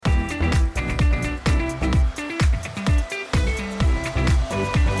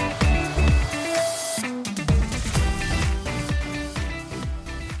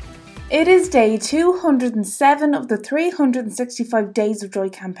It is day 207 of the 365 Days of Joy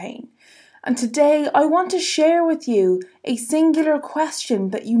campaign, and today I want to share with you a singular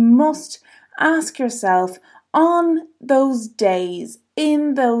question that you must ask yourself on those days,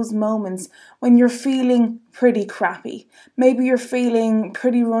 in those moments when you're feeling pretty crappy. Maybe you're feeling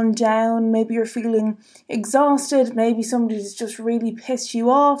pretty run down, maybe you're feeling exhausted, maybe somebody's just really pissed you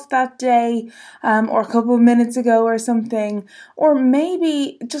off that day, or a couple of minutes ago or something, or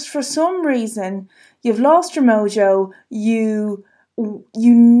maybe just for some reason you've lost your mojo, you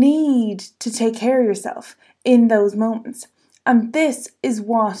need to take care of yourself in those moments. And this is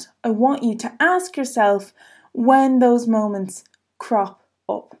what I want you to ask yourself when those moments crop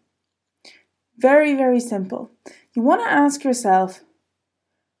up. Very, very simple. You want to ask yourself,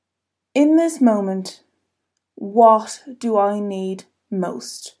 in this moment, what do I need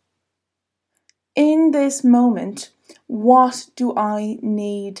most? In this moment, what do I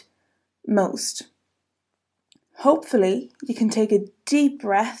need most? Hopefully, you can take a deep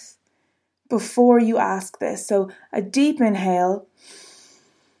breath before you ask this. So a deep inhale,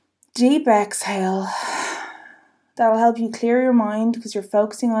 deep exhale. That'll help you clear your mind because you're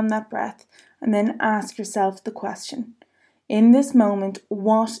focusing on that breath. And then ask yourself the question, in this moment,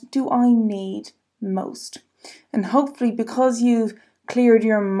 what do I need most? And hopefully, because you've cleared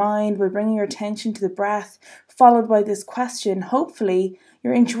your mind by bringing your attention to the breath, followed by this question, hopefully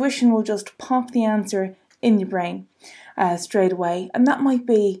your intuition will just pop the answer in your brain straight away. And that might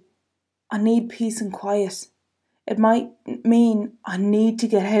be, I need peace and quiet. It might mean I need to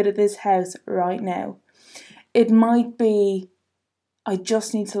get out of this house right now. It might be, I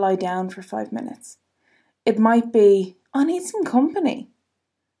just need to lie down for 5 minutes. It might be, I need some company.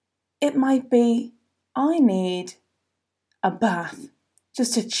 It might be, I need a bath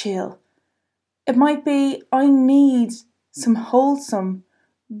just to chill. It might be, I need some wholesome,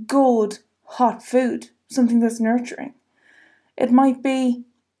 good, hot food, something that's nurturing. It might be,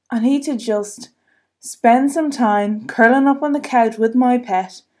 I need to just spend some time curling up on the couch with my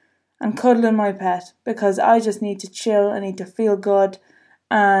pet and cuddling my pet because I just need to chill, I need to feel good,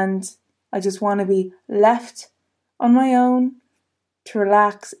 and I just want to be left on my own to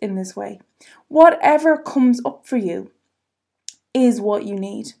relax in this way. Whatever comes up for you is what you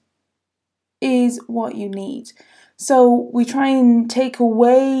need. Is what you need. So we try and take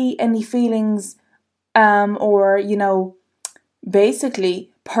away any feelings or,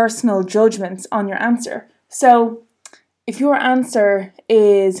 basically personal judgments on your answer. So if your answer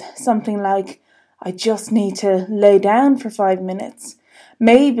is something like, I just need to lay down for 5 minutes,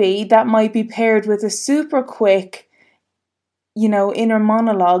 maybe that might be paired with a super quick, inner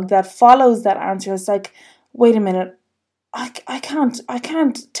monologue that follows that answer. It's like, wait a minute, I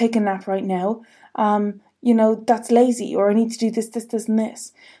can't take a nap right now. That's lazy, or I need to do this, and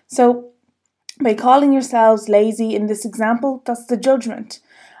this. So by calling yourselves lazy in this example, that's the judgment.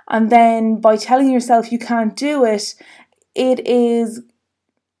 And then by telling yourself you can't do it, it is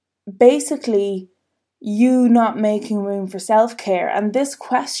basically you not making room for self-care. And this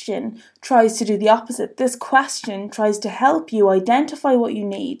question tries to do the opposite. This question tries to help you identify what you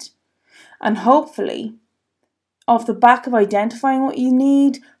need. And hopefully, off the back of identifying what you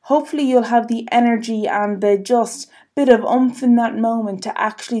need, hopefully you'll have the energy and the just bit of oomph in that moment to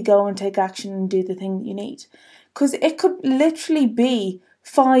actually go and take action and do the thing that you need. Because it could literally be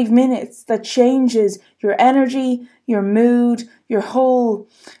 5 minutes that changes your energy, your mood, your whole,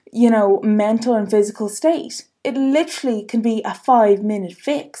 mental and physical state. It literally can be a 5-minute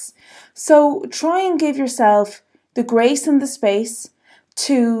fix. So try and give yourself the grace and the space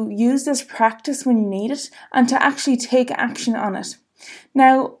to use this practice when you need it and to actually take action on it.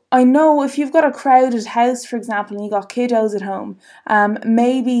 Now, I know if you've got a crowded house, for example, and you've got kiddos at home,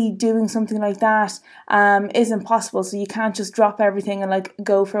 maybe doing something like that isn't possible. So you can't just drop everything and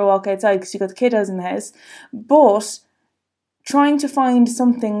go for a walk outside because you've got the kiddos in the house. But trying to find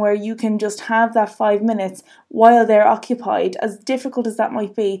something where you can just have that 5 minutes while they're occupied, as difficult as that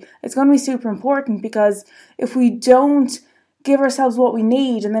might be, it's going to be super important, because if we don't give ourselves what we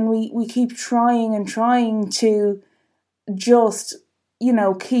need and then we keep trying and trying to just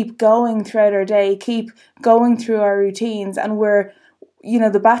keep going throughout our day, keep going through our routines, and we're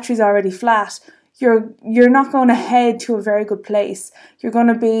the battery's already flat, you're not going to head to a very good place. You're going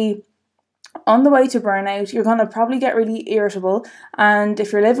to be on the way to burnout. You're going to probably get really irritable, and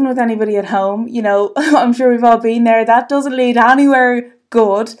if you're living with anybody at home, I'm sure we've all been there, that doesn't lead anywhere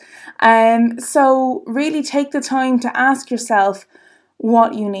good. So really take the time to ask yourself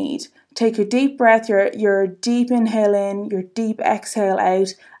what you need. Take your deep breath, your deep inhale in, your deep exhale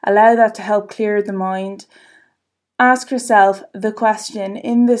out. Allow that to help clear the mind. ask yourself the question,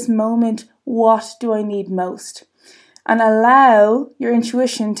 in this moment, what do I need most? And allow your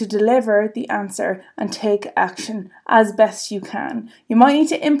intuition to deliver the answer and take action as best you can. You might need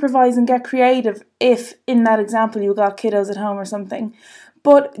to improvise and get creative if, in that example, you got kiddos at home or something.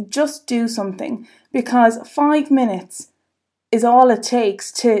 But just do something, because 5 minutes is all it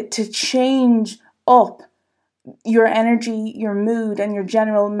takes to change up your energy, your mood, and your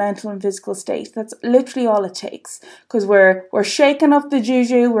general mental and physical state. That's literally all it takes, because we're shaking up the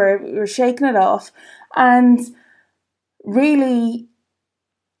juju, we're shaking it off, and really,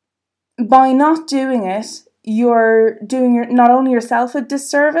 by not doing it, you're doing not only yourself a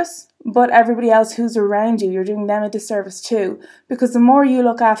disservice, but everybody else who's around you, you're doing them a disservice too. Because the more you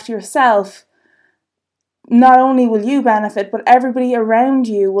look after yourself, not only will you benefit, but everybody around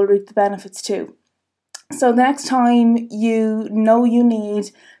you will reap the benefits too. So next time you know you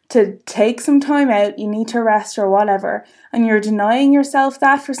need to take some time out, you need to rest or whatever, and you're denying yourself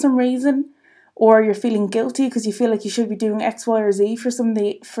that for some reason, or you're feeling guilty because you feel like you should be doing X, Y, or Z for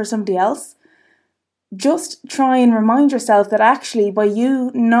somebody else, just try and remind yourself that actually by you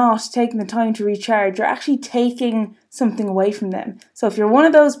not taking the time to recharge, you're actually taking something away from them. So if you're one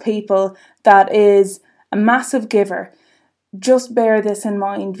of those people that is a massive giver, just bear this in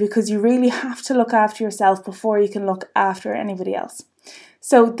mind, because you really have to look after yourself before you can look after anybody else.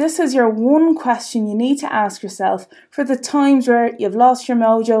 So this is your one question you need to ask yourself for the times where you've lost your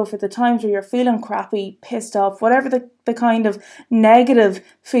mojo, for the times where you're feeling crappy, pissed off, whatever the kind of negative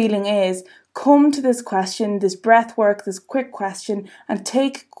feeling is. Come to this question, this breath work, this quick question, and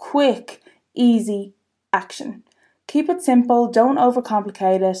take quick, easy action. Keep it simple, don't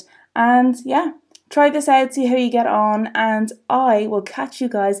overcomplicate it, and try this out, see how you get on, and I will catch you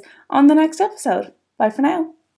guys on the next episode. Bye for now.